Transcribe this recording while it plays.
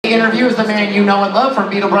interview is the man you know and love from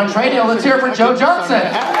Beetle Brunch Radio. Let's hear it for Joe Johnson.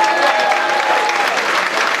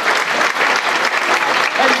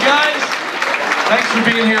 Hey guys, thanks for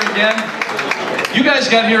being here again. You guys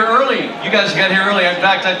got here early. In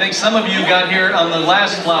fact, I think some of you got here on the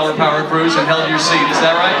last Flower Power Cruise and held your seat. Is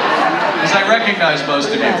that right? Because I recognize most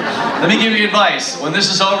of you. Let me give you advice. When this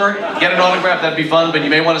is over, get an autograph. That'd be fun, but you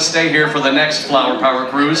may want to stay here for the next Flower Power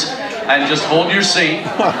Cruise and just hold your seat,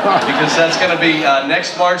 because that's going to be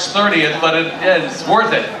next March 30th, but it's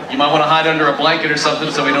worth it. You might want to hide under a blanket or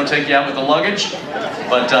something so we don't take you out with the luggage,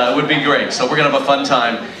 but it would be great. So we're going to have a fun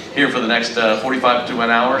time here for the next 45 to an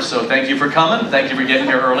hour. So thank you for coming. Thank you for getting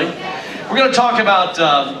here early. We're going to talk about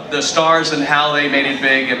the stars and how they made it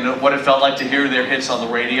big and what it felt like to hear their hits on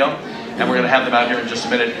the radio. And we're going to have them out here in just a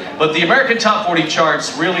minute. But the American Top 40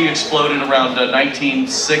 charts really exploded around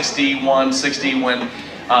 1961, 60 when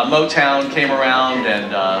Motown came around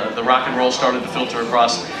and the rock and roll started to filter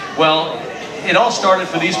across. Well, it all started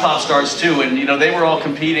for these pop stars too, and you know, they were all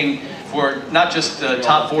competing for not just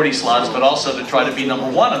top 40 slots, but also to try to be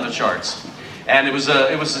 #1 on the charts. And it was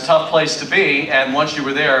a tough place to be, and once you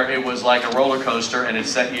were there, it was like a roller coaster, and it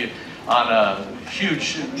set you on a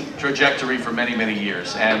huge trajectory for many, many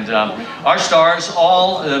years. And our stars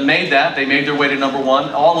all made that. They made their way to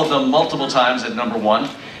 #1, all of them multiple times at #1.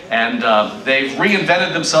 And they've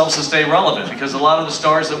reinvented themselves to stay relevant, because a lot of the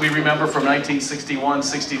stars that we remember from 1961,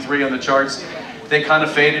 63 on the charts, they kind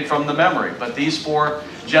of faded from the memory. But these four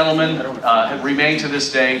gentlemen have remained to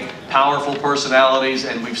this day powerful personalities,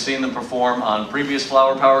 and we've seen them perform on previous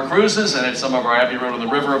Flower Power Cruises and at some of our Abbey Road on the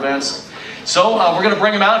River events. So we're going to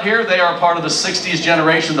bring them out here. They are part of the 60s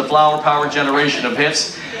generation, the Flower Power generation of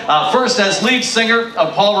hits. First, as lead singer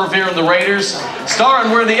of Paul Revere and the Raiders,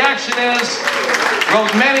 starring Where the Action Is,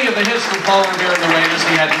 wrote many of the hits from Paul Revere and the Raiders.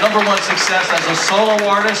 He had #1 success as a solo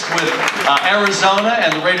artist with Arizona,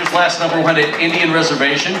 and the Raiders' last #1 hit, Indian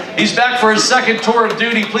Reservation. He's back for his second tour of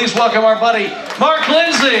duty. Please welcome our buddy, Mark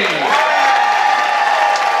Lindsay.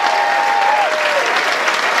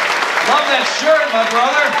 Love that shirt, my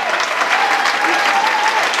brother.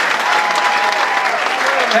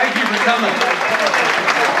 Thank you for coming.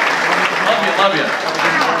 Love you.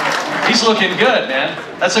 He's looking good, man.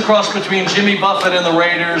 That's a cross between Jimmy Buffett and the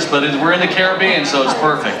Raiders, but we're in the Caribbean, so it's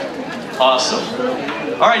perfect. Awesome.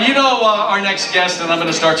 All right, you know our next guest, and I'm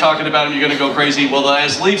going to start talking about him. You're going to go crazy. Well,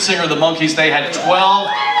 as lead singer of the Monkees, they had 12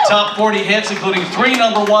 top 40 hits, including 3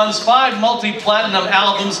 #1s, 5 multi-platinum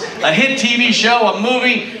albums, a hit TV show, a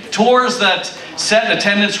movie, tours that set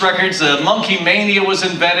attendance records. Monkey Mania was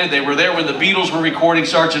invented. They were there when the Beatles were recording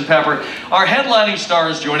Sgt. Pepper. Our headlining star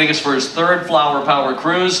is joining us for his 3rd Flower Power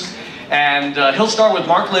Cruise, and he'll start with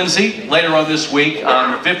Mark Lindsay later on this week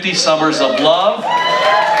on 50 Summers of Love.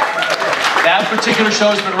 That particular show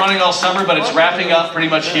has been running all summer, but it's wrapping up pretty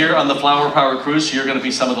much here on the Flower Power Cruise, so you're going to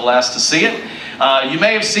be some of the last to see it. You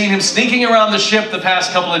may have seen him sneaking around the ship the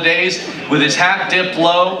past couple of days with his hat dipped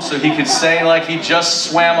low so he could say like he just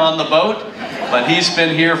swam on the boat. But he's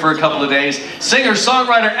been here for a couple of days. Singer,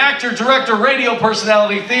 songwriter, actor, director, radio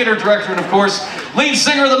personality, theater director, and of course, lead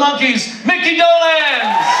singer of the Monkees, Micky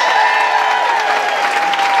Dolenz!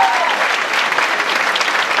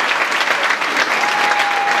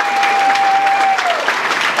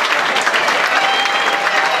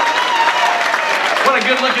 What a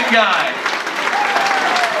good-looking guy.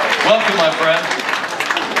 Welcome, my friend.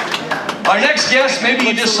 Our next guest, maybe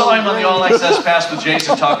you just saw him on the All Access Pass with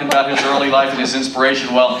Jason talking about his early life and his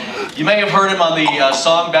inspiration. Well, you may have heard him on the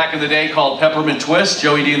song back in the day called Peppermint Twist,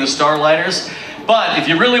 Joey D and the Starlighters. But if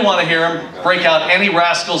you really want to hear him, break out any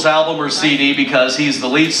Rascals album or CD, because he's the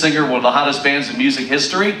lead singer of one of the hottest bands in music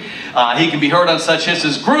history. He can be heard on such hits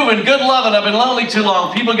as Groovin', Good Lovin', I've Been Lonely Too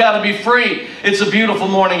Long, People Gotta Be Free, It's a Beautiful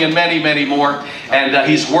Morning, and many, many more. And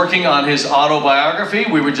he's working on his autobiography.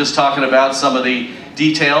 We were just talking about some of the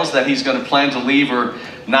details that he's going to plan to leave or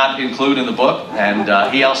not include in the book. And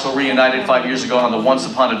he also reunited 5 years ago on the Once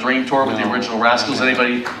Upon a Dream tour with the original Rascals.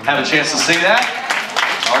 Anybody have a chance to see that?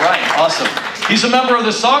 All right, awesome. He's a member of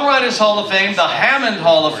the Songwriters Hall of Fame, the Hammond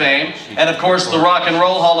Hall of Fame, and of course the Rock and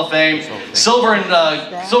Roll Hall of Fame. Silver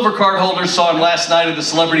card holders saw him last night at the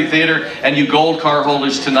Celebrity Theater, and you gold card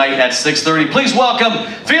holders tonight at 6:30. Please welcome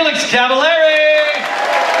Felix Cavaliere!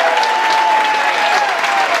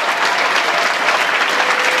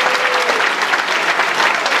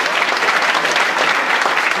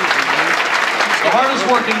 The hardest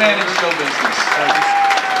working man in show business.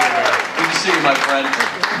 Good to see you, my friend.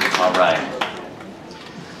 All right.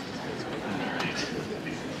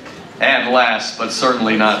 And last, but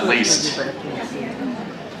certainly not least,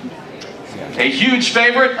 a huge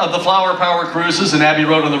favorite of the Flower Power Cruises in Abbey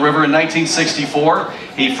Road on the River in 1964.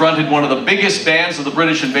 He fronted one of the biggest bands of the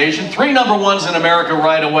British invasion. 3 #1s in America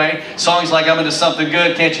right away. Songs like I'm Into Something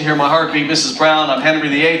Good, Can't You Hear My Heartbeat, Mrs. Brown, I'm Henry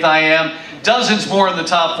VIII, I Am. Dozens more in the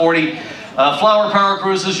top 40. Flower Power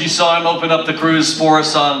Cruises, you saw him open up the cruise for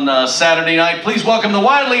us on Saturday night. Please welcome the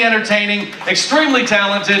wildly entertaining, extremely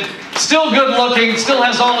talented, still good looking, still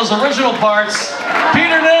has all his original parts,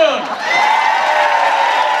 Peter Noone.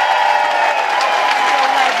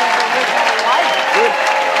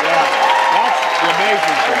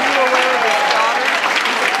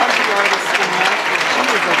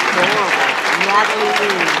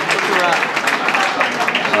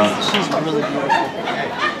 She's really beautiful.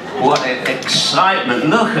 What excitement.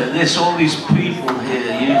 Look at this, all these people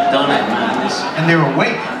here. You've done it, man. And they're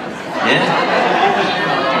awake. Yeah?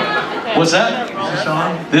 What's that? Is this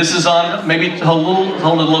on? This is on. Maybe hold it a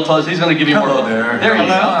little close. He's going to give you Hello more. there. There you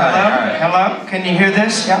go. Hello? Can you hear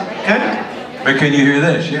this? Yeah, good. But can you hear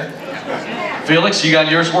this? Yeah. Felix, you got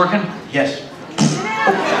yours working? Yes.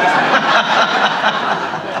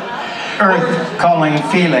 Earth calling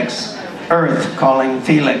Felix. Earth calling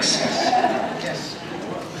Felix.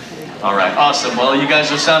 All right, awesome. Well, you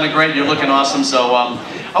guys are sounding great. You're looking awesome. So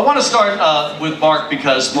I want to start with Mark,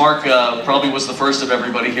 because Mark probably was the first of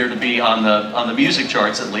everybody here to be on the music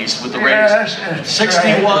charts, at least with the Raiders.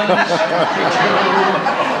 61.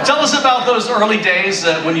 Tell us about those early days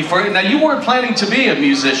when you first. Now, you weren't planning to be a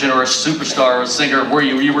musician or a superstar or a singer, were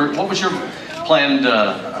you? What was your planned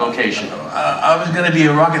vocation? I was going to be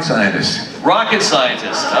a rocket scientist. Rocket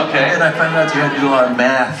scientist, okay. And I found out you had to do a lot of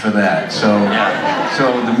math for that. So, Yeah.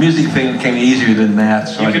 so the music thing came easier than math.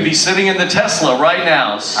 So You could be sitting in the Tesla right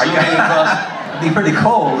now, zooming across. It'd be pretty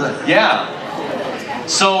cold. Yeah.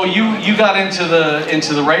 So you got into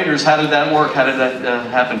the Raiders. How did that work? How did that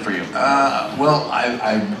happen for you? Well,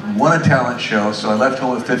 I won a talent show, so I left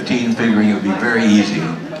home at 15 figuring it would be very easy.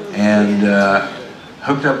 And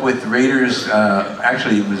hooked up with Raiders.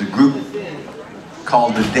 Actually, it was a group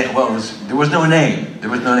called there was no name. There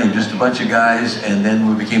was no name, just a bunch of guys, and then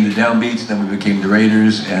we became the Downbeats, then we became the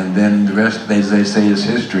Raiders, and then the rest, as they say, is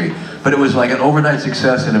history. But it was like an overnight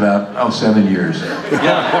success in about, 7 years.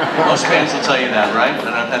 Yeah, most bands will tell you that, right?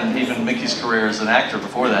 And even Mickey's career as an actor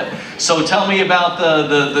before that. So tell me about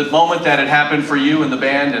the moment that it happened for you and the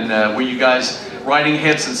band, and were you guys writing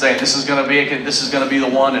hits and saying this is going to be the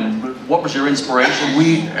one, and what was your inspiration?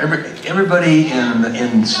 Everybody in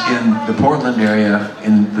the Portland area,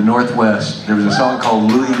 in the Northwest, there was a song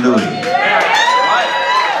called Louie Louie.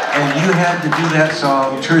 And you had to do that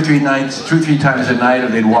song 2 or 3 times a night, or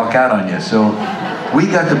they'd walk out on you. So we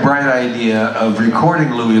got the bright idea of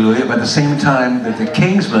recording Louie Louie, but at the same time that the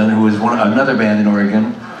Kingsmen, who was another band in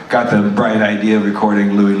Oregon, got the bright idea of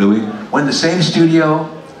recording Louie Louie. Went to the same studio,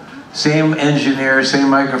 same engineer, same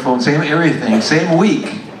microphone, same everything, same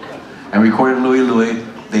week, and recorded Louie Louie.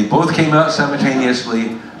 They both came out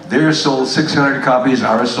simultaneously. Theirs sold 600 copies,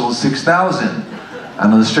 ours sold 6,000.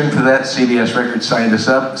 And on the strength of that, CBS Records signed us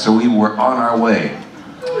up, so we were on our way.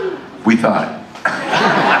 We thought.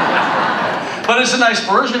 But it's a nice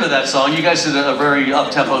version of that song. You guys did a very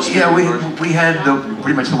up-tempo version. Yeah, we had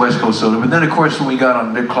pretty much the West Coast soda, but then of course when we got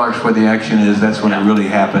on Dick Clark's Where the Action Is, that's when it really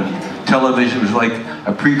happened. Television was like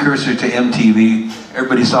a precursor to MTV.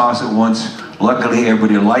 Everybody saw us at once. Luckily,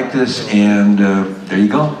 everybody liked us, and there you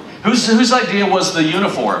go. Whose idea was the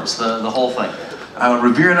uniforms, the whole thing?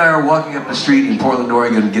 Revere and I are walking up the street in Portland,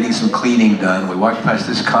 Oregon, getting some cleaning done. We walked past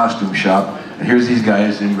this costume shop, and here's these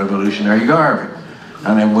guys in revolutionary garb.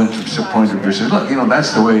 And I went to some point and said, look,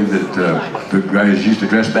 that's the way that the guys used to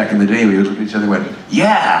dress back in the day. We looked at each other and went,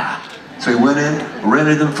 yeah! So we went in,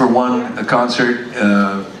 rented them for one concert.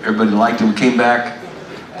 Everybody liked them, came back.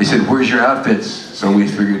 They said, where's your outfits? So we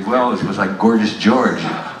figured, well, it was like Gorgeous George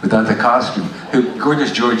without the costume.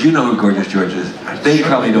 Gorgeous George, you know who Gorgeous George is. They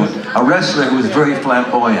probably don't. A wrestler who was very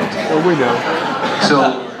flamboyant. Well, we know.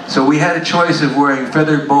 So we had a choice of wearing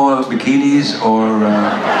feather boa bikinis or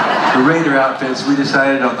the Raider outfits. We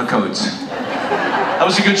decided on the coats. That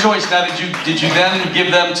was a good choice. Now, did you then give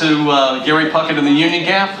them to Gary Puckett and the Union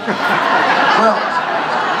Gap?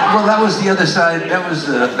 Well, that was the other side. That was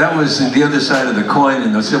the other side of the coin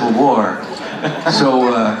in the Civil War.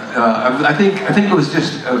 So I think it was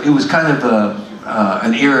just it was kind of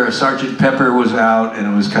an era. Sergeant Pepper was out, and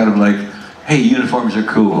it was kind of like, hey, uniforms are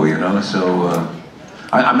cool, So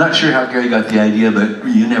I'm not sure how Gary got the idea, but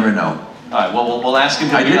you never know. All right, well, we'll ask him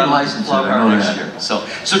to I be didn't on license it, Flower I Power know next that. year.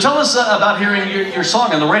 So tell us about hearing your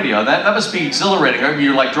song on the radio. That must be exhilarating.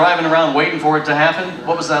 You're like driving around waiting for it to happen.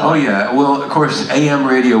 What was that like? Oh yeah, well, of course, AM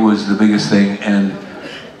radio was the biggest thing, and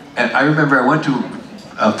I remember I went to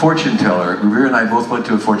a fortune teller. Revere and I both went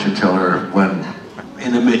to a fortune teller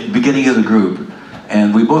in the beginning of the group,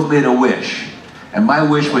 and we both made a wish. And my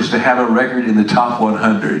wish was to have a record in the top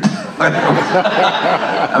 100.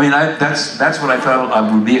 I mean, that's what I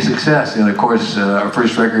thought would be a success. And of course, our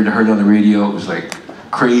first record I heard on the radio, it was like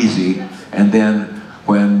crazy. And then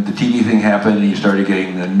when the TV thing happened and you started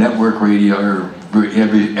getting the network radio, or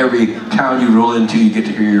every town you roll into, you get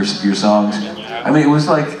to hear your songs. I mean, it was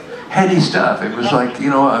like heady stuff. It was like, you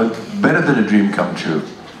know, better than a dream come true.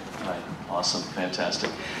 Right. Awesome. Fantastic.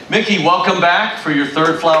 Micky, welcome back for your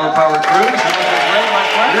third Flower Power Cruise. You look great, my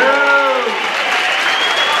friend.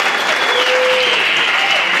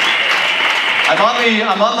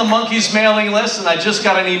 I'm on the Monkees mailing list, and I just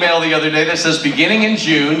got an email the other day that says, beginning in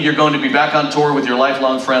June, you're going to be back on tour with your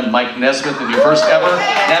lifelong friend Mike Nesmith in your first ever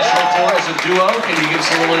national tour as a duo. Can you give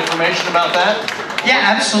us a little information about that? Yeah,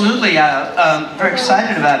 absolutely. Very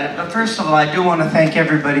excited about it. But first of all, I do want to thank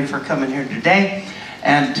everybody for coming here today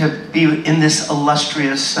and to be in this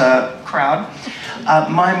illustrious crowd.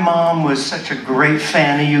 My mom was such a great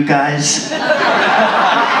fan of you guys.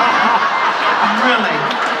 Really.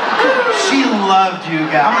 She loved you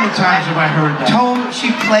guys. How many times have I heard that?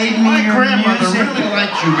 She played me your music. My grandmother really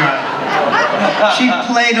liked you guys. She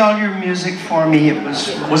played all your music for me. It was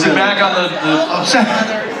it back on the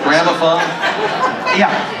gramophone?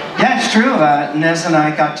 Yeah, it's true. Nez and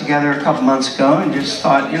I got together a couple months ago and just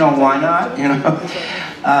thought, you know, why not? You know,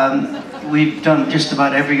 we've done just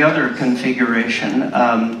about every other configuration,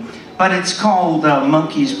 but it's called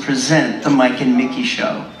Monkees Present the Mike and Micky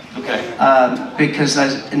Show. Okay. Because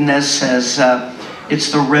as Nez says,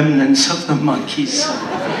 it's the remnants of the Monkees.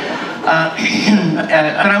 But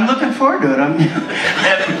I'm looking forward to it.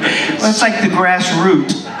 Well, it's like the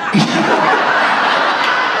grassroots.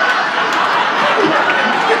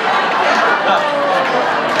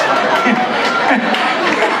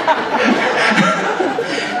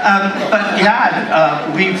 But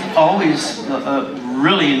yeah, we've always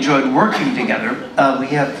really enjoyed working together. We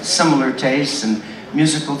have similar tastes and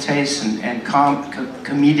musical tastes and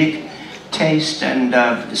comedic taste, and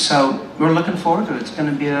so we're looking forward to it. It's going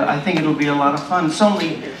to be, I think it'll be a lot of fun. It's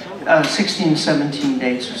only 16, 17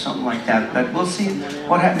 dates or something like that, but we'll see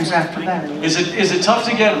what happens after that. Is it tough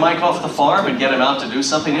to get Mike off the farm and get him out to do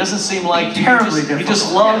something? He doesn't seem like terribly difficult. He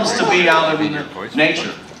just loves to be out in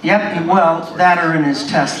nature. Yep, well, that or in his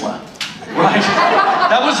Tesla. Right.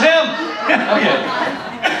 That was him.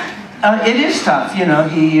 Okay. It is tough, you know.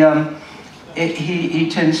 He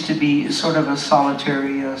tends to be sort of a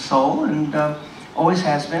solitary soul, and always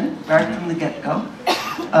has been, right from the get-go.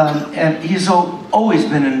 And he's always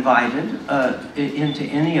been invited into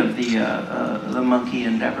any of the monkey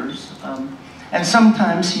endeavors. And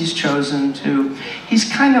sometimes he's chosen to, he's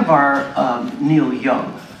kind of our Neil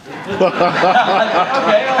Young. Okay,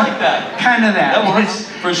 I like that. Kind of that. That works,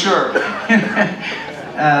 for sure.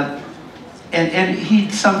 And he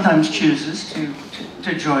sometimes chooses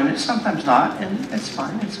to join it, sometimes not, and it's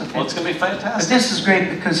fine, it's okay. Well, it's going to be fantastic. But this is great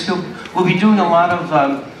because we'll be doing a lot of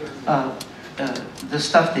the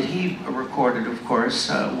stuff that he recorded, of course,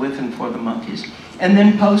 with and for the Monkees, and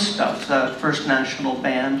then post stuff, the first national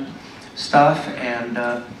band stuff, and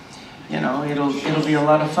you know, it'll be a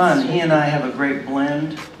lot of fun. He and I have a great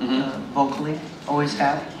blend vocally, always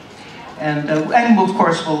have, and of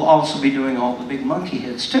course we'll also be doing all the big Monkey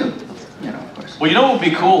hits too. You know, of course. Well, you know what would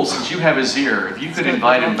be cool, since you have his ear, if you could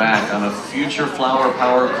invite him back on a future Flower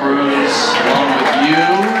Power Cruise along with you,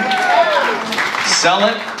 sell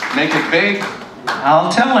it, make it big.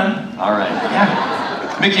 I'll tell him. All right.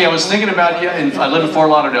 Yeah. Micky, I was thinking about you, and I live in Fort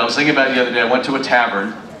Lauderdale. I was thinking about you the other day. I went to a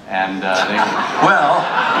tavern, and Well,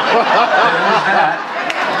 there is that.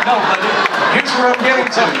 No, but here's where I'm getting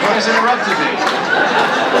to. You guys interrupted me.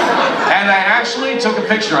 And I actually took a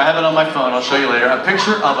picture. I have it on my phone. I'll show you later. A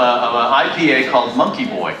picture of an IPA called Monkey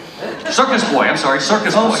Boy. Circus Boy. I'm sorry,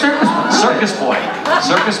 Circus Boy. Oh, Circus Boy. Circus Boy.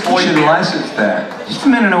 Circus Boy. You should license that. Just a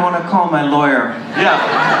minute, I want to call my lawyer. Yeah.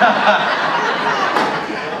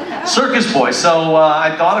 Circus Boy. So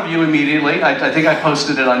I thought of you immediately. I think I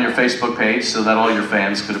posted it on your Facebook page so that all your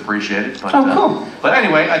fans could appreciate it. But, oh, cool. But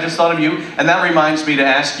anyway, I just thought of you, and that reminds me to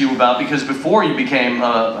ask you about, because before you became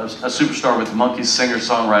a superstar with the Monkees,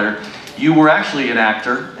 singer-songwriter, you were actually an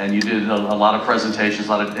actor, and you did a lot of presentations,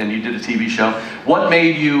 and you did a TV show. What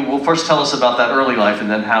made you, well, first tell us about that early life, and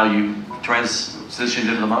then how you transitioned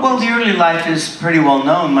into the Monkees. Well, the early life is pretty well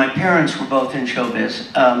known. My parents were both in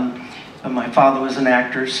showbiz. My father was an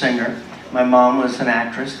actor, singer. My mom was an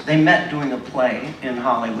actress. They met doing a play in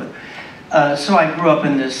Hollywood. So I grew up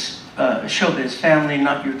in this showbiz family,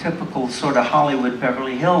 not your typical sort of Hollywood,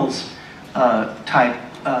 Beverly Hills type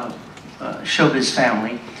showbiz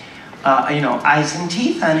family. You know, eyes and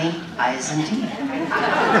teeth, honey, eyes and teeth.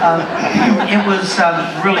 It was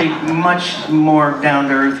really much more down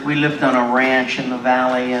to earth. We lived on a ranch in the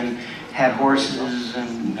valley and had horses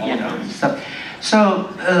and, you know, stuff. So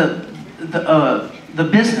the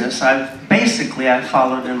business, I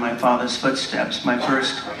followed in my father's footsteps. My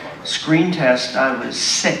first screen test, I was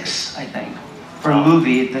 6, I think, for a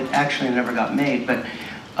movie that actually never got made. But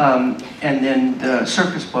and then the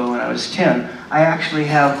Circus Boy when I was 10. I actually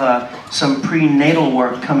have some prenatal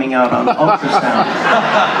work coming out on ultrasound.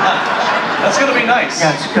 That's going to be nice.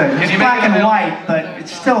 Yeah, it's good. It's black and white, but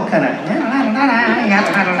it's still kind of...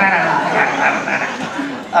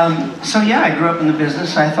 so yeah, I grew up in the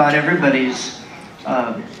business. I thought everybody's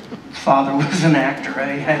father was an actor.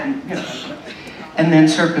 I hadn't, you know. And then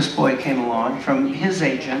Circus Boy came along from his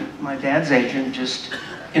agent. My dad's agent just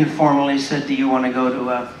informally said, do you want to go to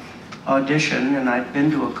a audition? And I'd been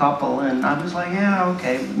to a couple, and I was like, yeah,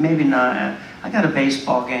 okay, maybe not. I got a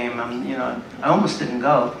baseball game, you know, I almost didn't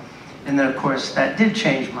go. And then, of course, that did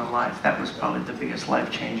change my life. That was probably the biggest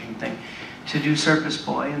life-changing thing, to do Circus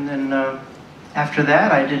Boy. And then after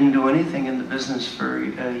that, I didn't do anything in the business for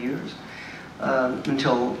years,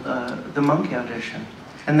 until the Monkey audition.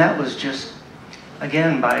 And that was just,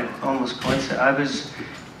 again, by almost coincidence.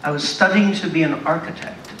 I was studying to be an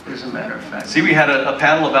architect, as a matter of fact. See, we had a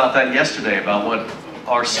panel about that yesterday, about what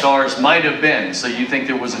our stars might have been. So you think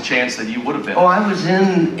there was a chance that you would have been? Oh, I was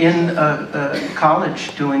in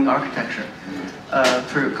college doing architecture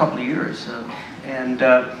for a couple of years.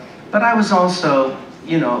 But I was also,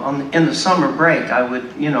 you know, in the summer break, I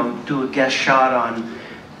would, you know, do a guest shot on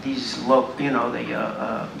these local, you know,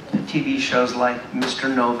 the TV shows like Mr.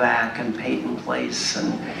 Novak and Peyton Place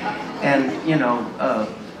and you know,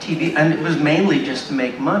 TV, and it was mainly just to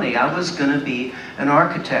make money. I was going to be an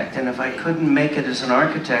architect, and if I couldn't make it as an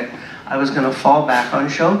architect, I was going to fall back on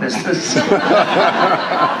show business. It's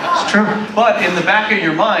true. But in the back of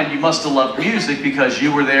your mind, you must have loved music because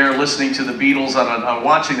you were there listening to the Beatles,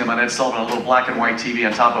 watching them on Ed Sullivan on a little black and white TV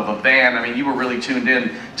on top of a band. I mean, you were really tuned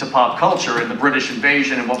in to pop culture and the British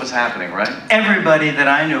invasion and what was happening, right? Everybody that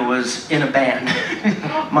I knew was in a band.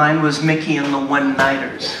 Mine was Micky and the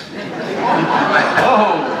One-Nighters.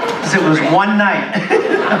 Oh! Because it was one night.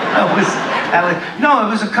 No, it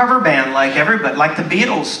was a cover band like everybody, like the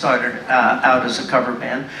Beatles started out as a cover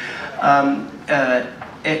band. I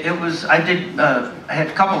had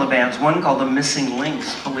a couple of bands, one called the Missing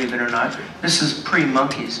Links, believe it or not. This is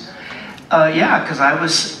pre-Monkeys. Yeah, because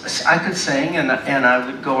I could sing, and I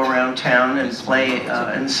would go around town and play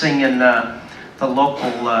and sing in the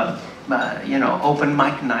local, you know, open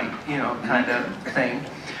mic night, you know, kind of thing.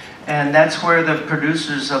 And that's where the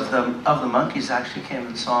producers of the Monkeys actually came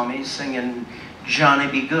and saw me singing Johnny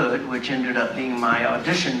Be Good, which ended up being my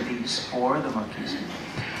audition piece for the Monkeys.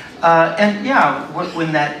 And yeah,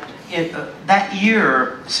 when that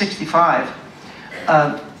year, '65,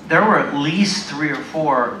 there were at least 3 or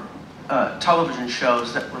 4 television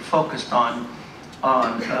shows that were focused on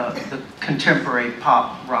the contemporary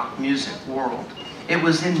pop rock music world. It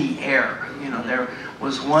was in the air, you know. There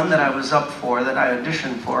was one that I was up for, that I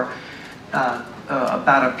auditioned for,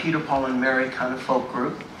 about a Peter, Paul, and Mary kind of folk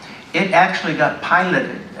group. It actually got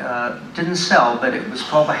piloted, didn't sell, but it was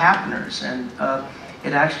called The Happeners, and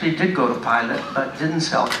it actually did go to pilot, but didn't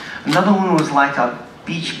sell. Another one was like a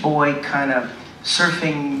Beach Boy kind of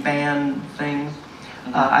surfing band thing.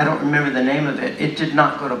 I don't remember the name of it. It did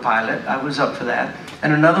not go to pilot. I was up for that.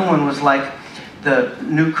 And another one was like the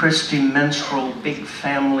New Christy Minstrel, Big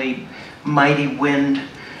Family, Mighty Wind,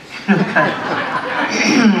 you know, kind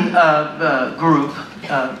of group.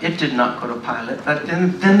 It did not go to pilot. But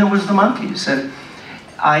then there was the Monkeys, and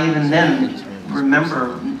I even then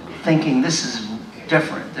remember thinking, this is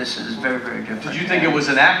different. This is very, very different. Did you think it was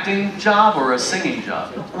an acting job or a singing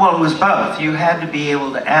job? Well, it was both. You had to be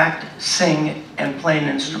able to act, sing, and play an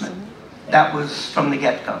instrument. That was from the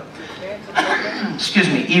get-go. Excuse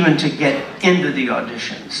me, even to get into the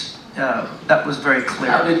auditions. That was very clear.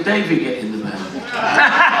 How did Davey get in the band?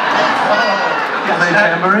 Play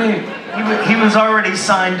tambourine. He was already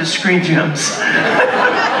signed to Screen Gems.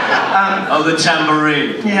 Oh, the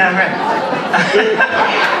tambourine. Yeah, right.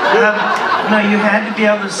 No, you had to be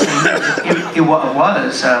able to sing. It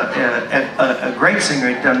was a great singer.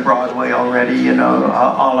 He'd done Broadway already, you know,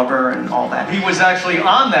 Oliver and all that. He was actually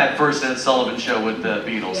on that first Ed Sullivan show with the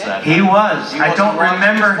Beatles. He was. I don't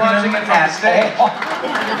remember him at all.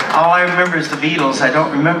 All I remember is the Beatles. I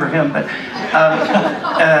don't remember him, but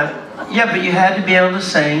yeah, but you had to be able to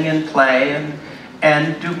sing and play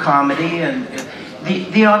and do comedy, and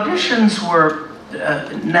the auditions were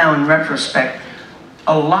now in retrospect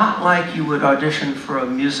a lot like you would audition for a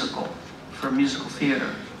musical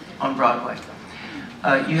theater on Broadway.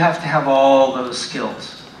 You have to have all those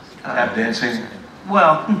skills. Tap dancing?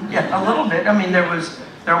 Well, yeah, a little bit. I mean, there was,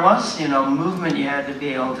 you know, movement. You had to be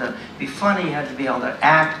able to be funny. You had to be able to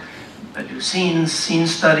act, do scenes. Scene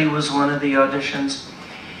study was one of the auditions.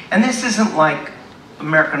 And this isn't like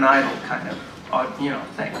American Idol kind of, you know,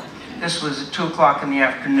 thing. This was at 2 o'clock in the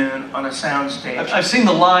afternoon on a sound stage. I've seen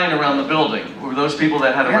the line around the building. Were those people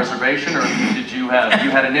that had a reservation, or did you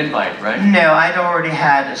had an invite, right? No, I'd already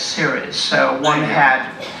had a series. So when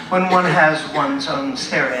one has one's own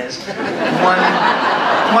series, one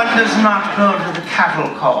does not go to the cattle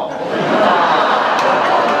call.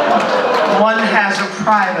 One has a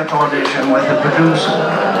private audition with the producer.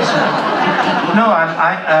 No,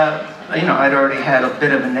 you know, I'd already had a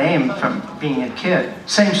bit of a name from being a kid.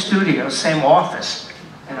 Same studio, same office.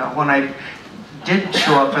 You know, when I did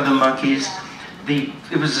show up for the Monkees,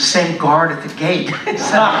 it was the same guard at the gate.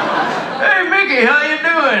 So, hey, Micky, how you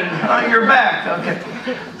doing? Oh, you're back. Okay.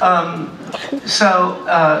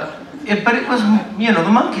 But it was, you know, the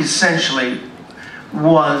Monkees essentially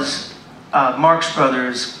was Marx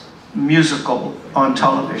Brothers musical on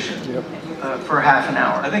television. For half an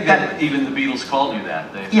hour. I think that even the Beatles called you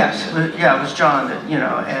that. Yes, yeah, it was John that, you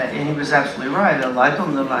know, and he was absolutely right. I like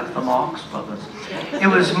them, they're like the Marx Brothers. It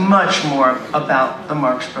was much more about the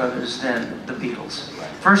Marx Brothers than the Beatles.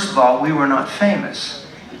 First of all, we were not famous,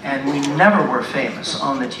 and we never were famous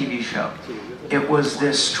on the TV show. It was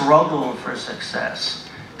this struggle for success,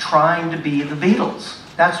 trying to be the Beatles.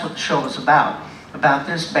 That's what the show was about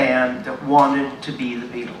this band that wanted to be the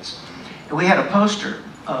Beatles. And we had a poster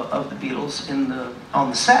of the Beatles on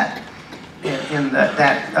the set in that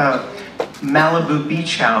Malibu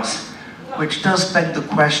beach house, which does beg the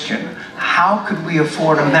question: how could we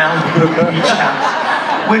afford a Malibu beach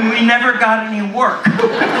house when we never got any work?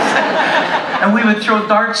 And we would throw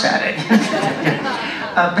darts at it.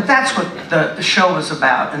 But that's what the show was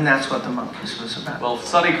about, and that's what the Monkees was about. Well,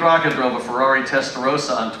 Sonny Crockett drove a Ferrari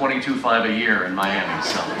Testarossa on $22,500 a year in Miami,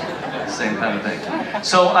 so same kind of thing.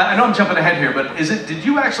 So I know I'm jumping ahead here, but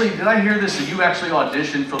did I hear this, that you actually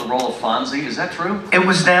auditioned for the role of Fonzie? Is that true? It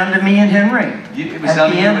was down to me and Henry. It was down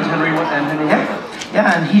to you and Henry?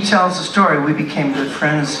 Yeah, and he tells the story. We became good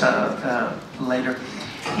friends later.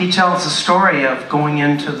 He tells the story of going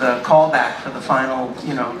into the callback for the final,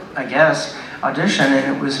 you know, I guess, audition,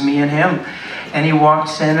 and it was me and him. And he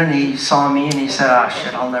walks in and he saw me and he said, "Ah,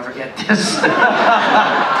 shit, I'll never get this."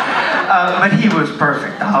 But he was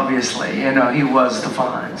perfect, obviously. You know, he was the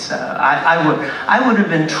Fonz. I would have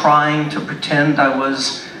been trying to pretend I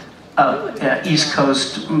was a East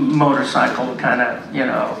Coast motorcycle kind of, you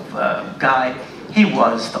know, guy. He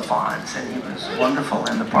was the Fonz, and he was wonderful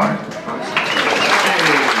in the part.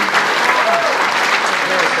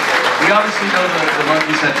 We obviously know the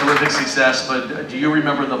Monkees had terrific success, but do you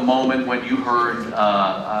remember the moment when you heard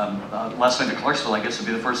Last Night in Clarksville, I guess would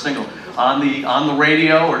be the first single, on the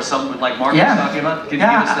radio, or something like Mark was talking about? Can you give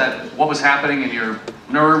us that, what was happening in your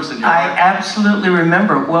nerves and your heart? I absolutely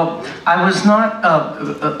remember. Well, I was not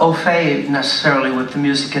au fait necessarily with the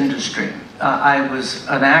music industry. I was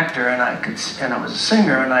an actor, and I was a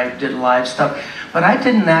singer, and I did live stuff, but I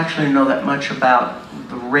didn't actually know that much about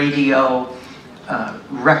the radio,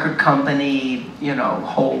 record company, you know,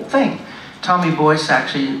 whole thing. Tommy Boyce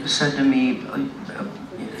actually said to me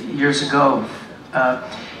years ago,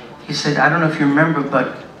 he said, I don't know if you remember,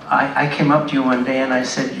 but I came up to you one day and I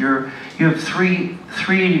said, you have three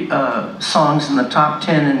songs in the top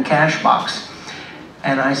 10 in Cashbox.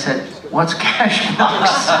 And I said, what's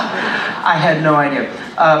Cashbox? I had no idea.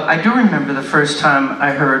 I do remember the first time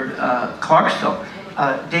I heard Clarksville.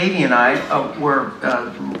 Davey and I were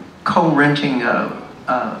co-renting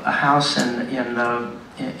a house in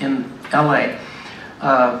LA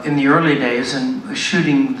in the early days, and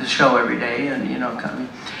shooting the show every day, and you know, coming.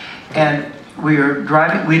 And we were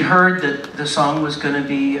driving. We'd heard that the song was going to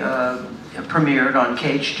be premiered on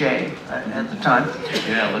KHJ at the time,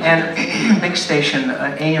 and big station,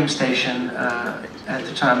 AM station at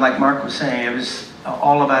the time. Like Mark was saying, it was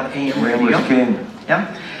all about AM radio. Yeah.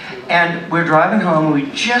 And we're driving home. We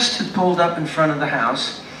just had pulled up in front of the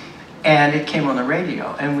house, and it came on the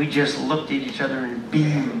radio, and we just looked at each other and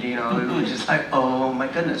beamed. You know, it was just like, oh my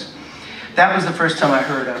goodness. That was the first time I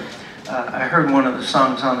heard one of the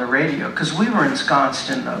songs on the radio, because we were ensconced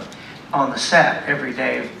on the set every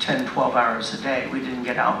day, 10, 12 hours a day. We didn't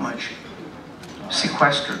get out much,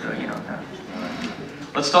 sequestered, you know.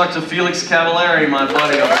 Let's talk to Felix Cavaliere, my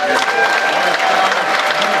buddy over here.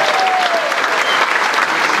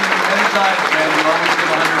 Many times, man. You always give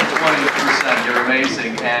 120. 120%. You're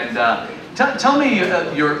amazing. And tell me, and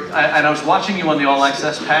I was watching you on the All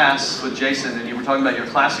Access Pass with Jason, and you were talking about your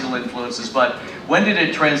classical influences, but when did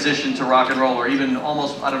it transition to rock and roll, or even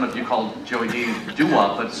almost, I don't know if you call Joey D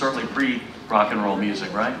doo-wop, but certainly pre-rock and roll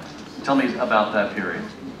music, right? Tell me about that period.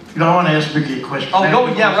 You know, I want to ask Micky a question. Oh, go,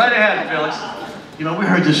 yeah, right ahead, Felix. You know, we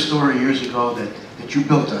heard this story years ago that you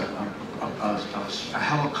built a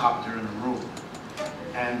helicopter in a room,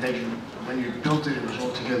 and that when you built it, it was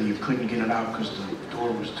all together. You couldn't get it out because the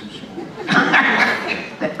door was too small.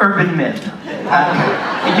 The urban myth.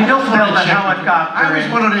 You don't build a helicopter. I always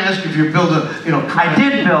wanted to ask if you build a, you know. I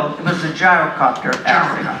did build. It was a gyrocopter,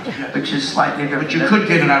 which is slightly different. But you could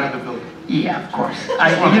get it out of the building. Yeah, of course.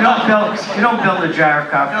 You don't build a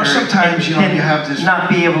gyrocopter. You know, sometimes you have this not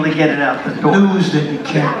be able to get it out the door. News that you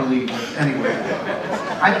can't believe. Anyway,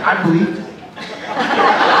 I believe it.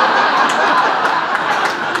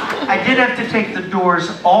 I did have to take the doors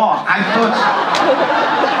off. I thought so.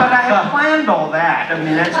 But I had planned all that. I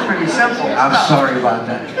mean, that's pretty simple. I'm sorry about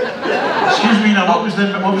that. Excuse me. Now, what was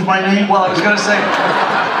my name? Well, I was going to say.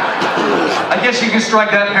 I guess you can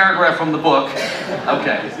strike that paragraph from the book.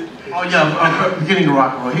 Okay. Oh yeah, beginning of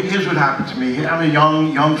rock and roll. Here's what happened to me. I'm a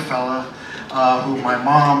young fella who my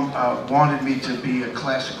mom wanted me to be a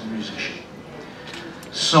classical musician.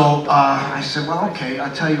 So I said, well, okay,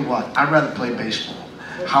 I'll tell you what, I'd rather play baseball.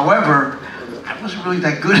 However, I wasn't really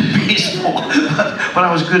that good at baseball, but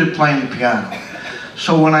I was good at playing the piano.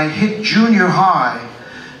 So when I hit junior high,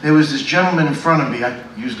 there was this gentleman in front of me, I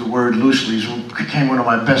use the word loosely, who became one of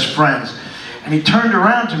my best friends, and he turned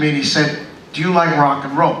around to me and he said, do you like rock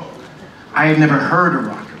and roll? I had never heard of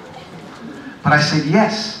rock and roll. But I said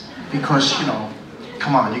yes, because, you know,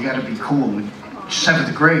 come on, you gotta be cool in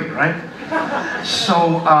 7th grade, right?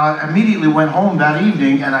 So immediately went home that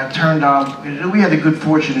evening and I turned on, we had the good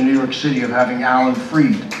fortune in New York City of having Alan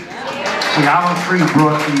Freed. See, Alan Freed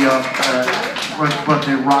brought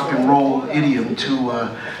the rock and roll idiom to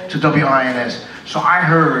WINS. So I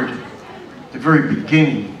heard the very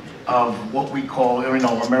beginning of what we call, you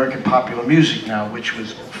know, American popular music now, which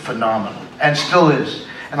was phenomenal, and still is.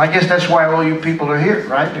 And I guess that's why all you people are here,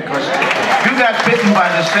 right? Because you got bitten by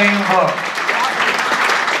the same bug.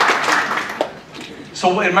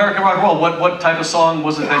 So in American rock and roll, what type of song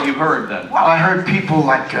was it that you heard then? Well, I heard people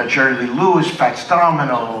like Jerry Lee Lewis, Fats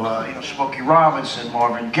Domino, you know, Smokey Robinson,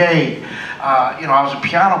 Marvin Gaye. You know, I was a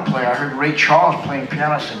piano player. I heard Ray Charles playing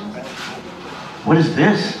piano. I said, what is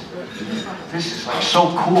this? This is like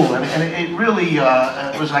so cool, and it really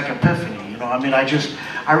was like epiphany, you know. I mean,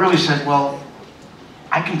 I really said, well,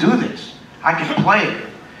 I can do this. I can play it,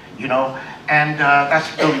 you know, and that's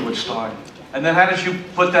really what started. And then how did you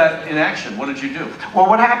put that in action? What did you do? Well,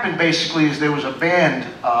 what happened basically is there was a band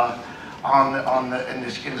in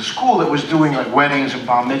the school that was doing like weddings and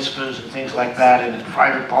bar mitzvahs and things like that, and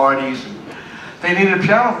private parties, and they needed a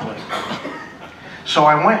piano player. So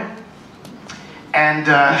I went. And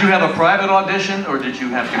did you have a private audition, or did you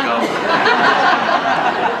have to go?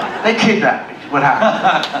 They kidnapped me. What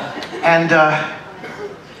happened? And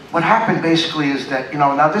what happened basically is that, you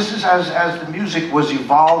know, now this is as the music was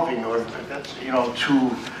evolving, or you know,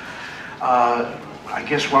 to I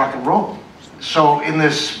guess rock and roll. So in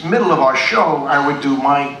this middle of our show, I would do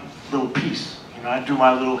my little piece. You know, I'd do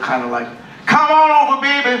my little kind of like, come on over,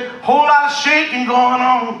 baby, whole lot of shaking going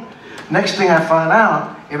on. Next thing I find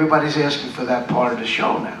out, everybody's asking for that part of the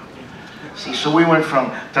show now. See, so we went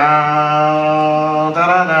from da da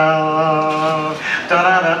da da da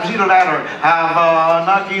da da, either that or have a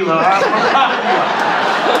nagila.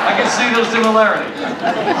 I can see those similarities.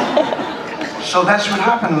 So that's what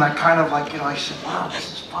happened, and I kind of like, you know, I said, wow,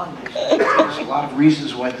 this is fun. There's a lot of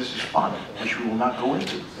reasons why this is fun, which we will not go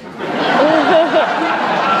into.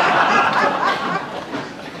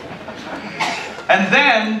 And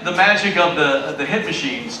then the magic of the hit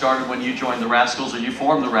machine started when you joined the Rascals, or you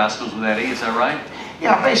formed the Rascals with Eddie, is that right?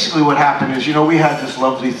 Yeah, basically what happened is, you know, we had this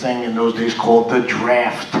lovely thing in those days called the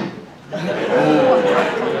draft.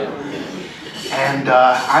 And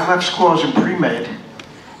I left school, I was in pre-med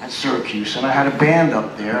at Syracuse, and I had a band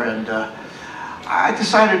up there, and I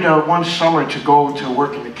decided one summer to go to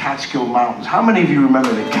work in the Catskill Mountains. How many of you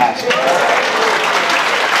remember the Catskills?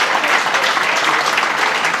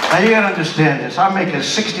 Now you gotta understand this, I'm making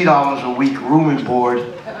 $60 a week room and board.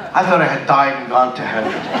 I thought I had died and gone to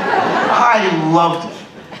heaven. I loved it.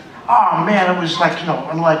 Oh man, it was like, you know,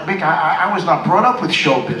 unlike Mick, I was not brought up with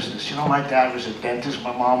show business. You know, my dad was a dentist,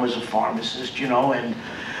 my mom was a pharmacist, you know, and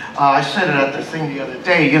I said it at the thing the other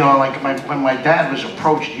day, you know, like when my dad was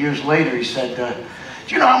approached years later, he said,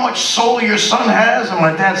 do you know how much soul your son has? And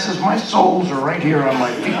my dad says, my souls are right here on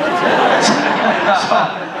my feet.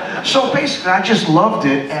 So basically, I just loved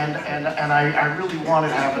it, and I really wanted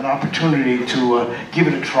to have an opportunity to give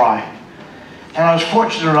it a try. And I was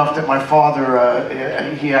fortunate enough that my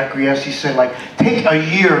father, he acquiesced. He said, like, take a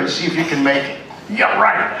year and see if you can make it. Yeah,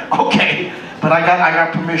 right. Okay. But I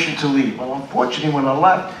got permission to leave. Well, unfortunately, when I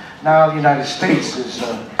left, now the United States is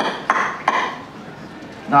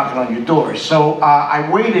knocking on your door. So I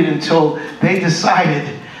waited until they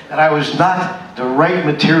decided that I was not the right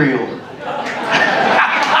material.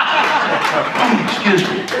 Excuse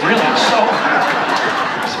me. Really? So,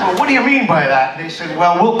 well, what do you mean by that? They said,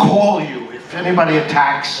 well, we'll call you. If anybody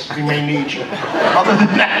attacks, we may need you. Other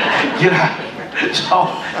than that, yeah. So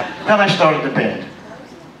then I started the band.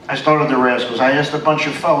 I started the Rascals. I asked a bunch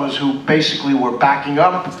of fellas who basically were backing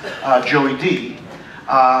up Joey D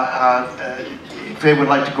if they would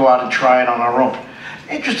like to go out and try it on our own.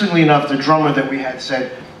 Interestingly enough, the drummer that we had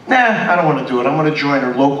said, nah, I don't want to do it. I'm going to join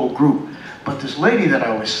a local group. But this lady that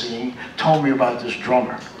I was seeing told me about this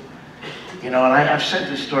drummer. You know, and I've said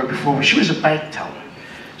this story before, but she was a bank teller.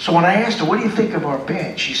 So when I asked her, what do you think of our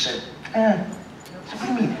band? She said, I said, what do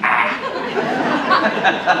you mean,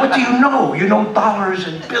 What do you know? You know dollars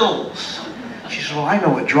and bills. She said, well, I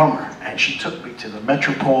know a drummer. And she took me to the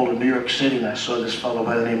Metropole in New York City, and I saw this fellow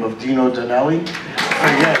by the name of Dino Donelli.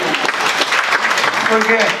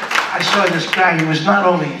 Forget. I saw this guy. He was not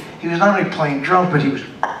only playing drums, but he was.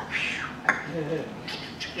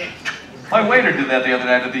 My waiter did that the other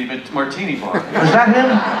night at the Martini Bar. Was that him?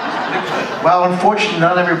 Well, unfortunately,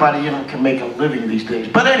 not everybody can make a living these days.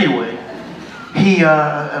 But anyway, he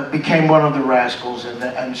became one of the Rascals,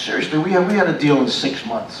 and seriously, we had a deal in 6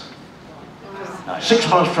 months. 6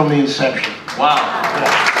 months from the inception. Wow. Yeah.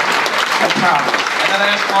 So proud of it. And then I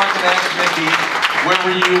asked Mark and I asked Micky, where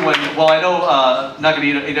were you when, well, I know Not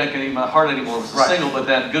Gonna Eat My Heart Anymore was a single, but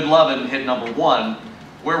then Good Lovin' hit #1.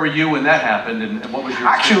 Where were you when that happened, and what was your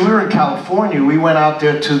Actually, we were in California. We went out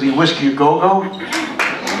there to the Whiskey A Go-Go. You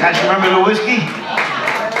guys remember the whiskey?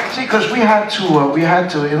 See, because we had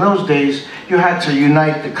to, in those days, you had to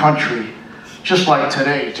unite the country, just like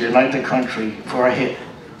today, to unite the country for a hit.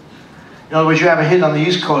 In other words, you have a hit on the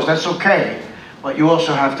East Coast, that's okay, but you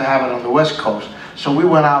also have to have it on the West Coast. So we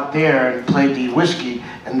went out there and played the Whiskey,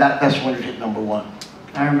 and that's when it hit #1.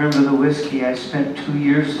 I remember the Whiskey. I spent 2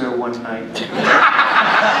 years there one night.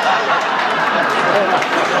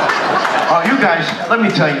 Oh, you guys, let me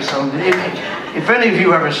tell you something. If any of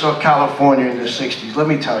you ever saw California in the 60s, let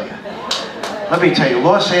me tell you,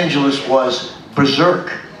 Los Angeles was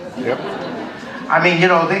berserk. Yep. I mean,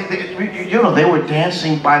 they were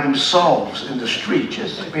dancing by themselves in the street,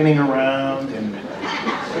 just spinning around, and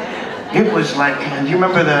it was like, and you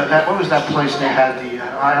remember what was that place they had,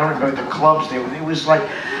 I don't remember the clubs there, it was like,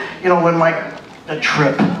 when the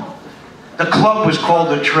Trip, the club was called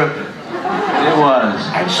the Trip. It was.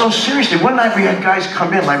 And so seriously, one night we had guys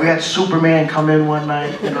come in, like we had Superman come in one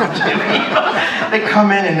night, they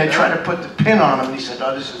come in and they try to put the pin on him, and he said,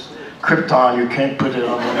 oh, this is Krypton, you can't put it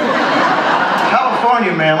on him.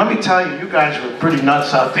 California, man, let me tell you, you guys were pretty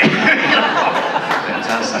nuts out there.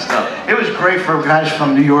 fantastic stuff? It was great for guys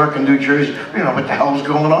from New York and New Jersey. What the hell was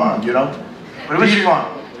going on, But it was fun.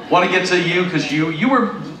 Want to get to you, because you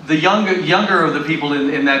were the younger of the people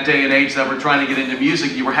in that day and age that were trying to get into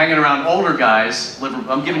music. You were hanging around older guys.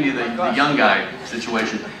 I'm giving you the young guy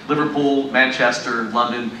situation. Liverpool, Manchester,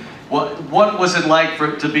 London. What was it like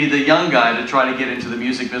to be the young guy to try to get into the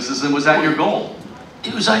music business, and was that your goal?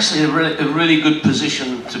 It was actually a really good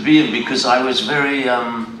position to be in, because I was very,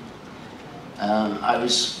 I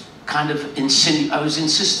was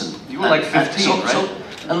insistent. You were like 15, right?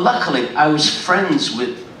 And luckily, I was friends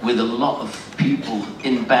with a lot of people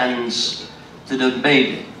in bands that had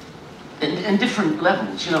made it, in different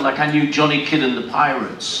levels. Like I knew Johnny Kidd and the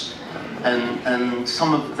Pirates, and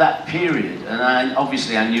some of that period. And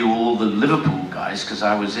obviously I knew all the Liverpool guys, because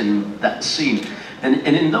I was in that scene. And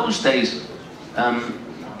in those days,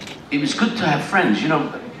 it was good to have friends.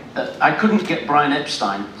 I couldn't get Brian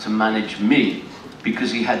Epstein to manage me,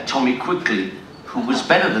 because he had Tommy Quickly, who was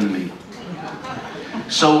better than me.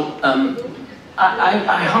 So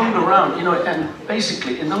I hung around, and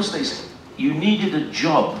basically in those days, you needed a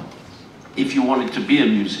job if you wanted to be a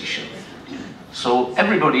musician. So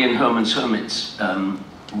everybody in Herman's Hermits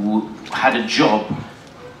had a job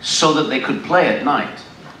so that they could play at night,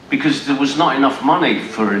 because there was not enough money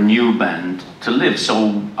for a new band to live.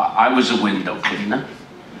 So I was a window cleaner,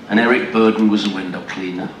 and Eric Burden was a window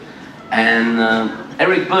cleaner. And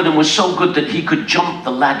Eric Burden was so good that he could jump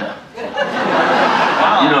the ladder.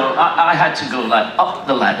 I had to go like up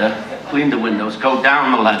the ladder, clean the windows, go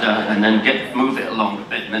down the ladder, and then move it along a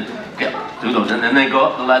bit, and then do those, and then they go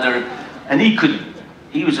up the ladder, and he could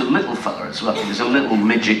he was a little fella as well. He was a little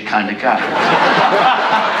midget kind of guy.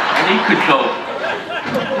 And he could go,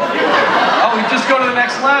 oh, we just go to the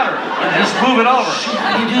next ladder and just move it over.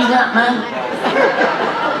 how do you do that, man?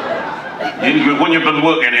 When you've been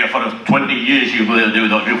working here for 20 years, you will do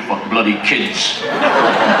that, you bloody kids.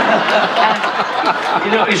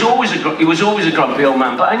 And, you know, he was always a grumpy old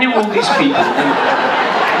man, but I knew all these people.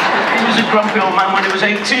 He was a grumpy old man when he was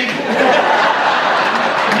 18.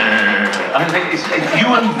 I think you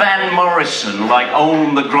and Van Morrison like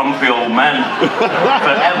own the grumpy old man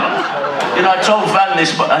forever. You know, I told Van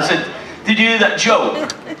this, but I said, did you hear that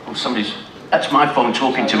joke? Oh, that's my phone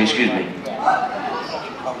talking to me, excuse me.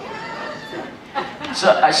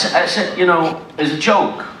 So I said, you know, there's a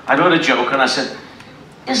joke. I wrote a joke and I said,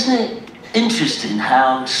 isn't it interesting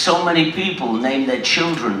how so many people name their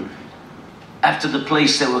children after the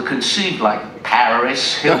place they were conceived, like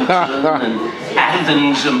Paris, Hilton, and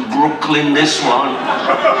Athens, and Brooklyn, this one,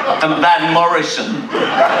 and Van Morrison. He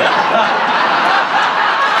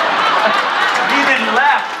didn't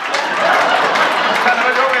laugh. What kind of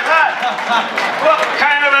a joke is that? What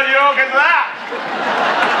kind of a joke is that?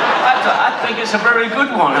 I think it's a very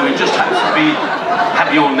good one. I mean, it just has to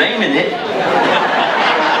have your name in it.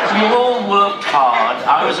 We all worked hard.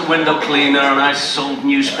 I was a window cleaner and I sold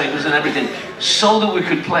newspapers and everything so that we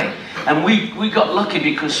could play. And we got lucky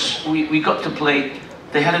because we got to play.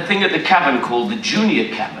 They had a thing at the cabin called the junior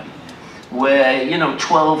cabin where, you know,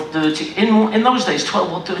 12, 13, in those days,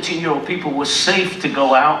 12 or 13-year-old people were safe to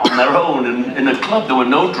go out on their own in a club. There were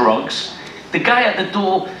no drugs. The guy at the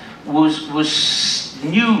door was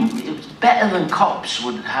new. It was better than cops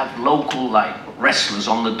would have local, like, wrestlers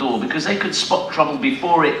on the door because they could spot trouble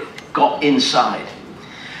before it got inside.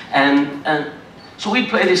 And so we'd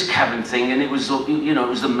play this cabin thing, and it was, you know, it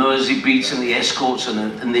was the Mersey Beats and the Escorts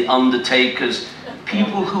and the Undertakers,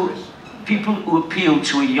 people who appealed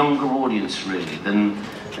to a younger audience, really. And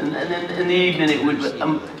in the evening, it would.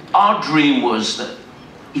 Our dream was that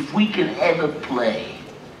if we can ever play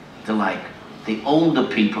to the older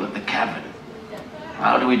people at the cabin,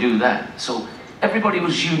 how do we do that? So everybody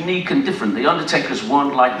was unique and different. The Undertakers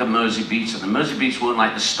weren't like the Mersey Beats, and the Mersey Beats weren't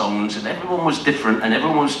like the Stones, and everyone was different, and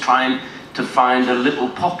everyone was trying to find a little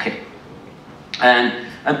pocket. And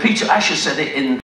Peter Asher said it in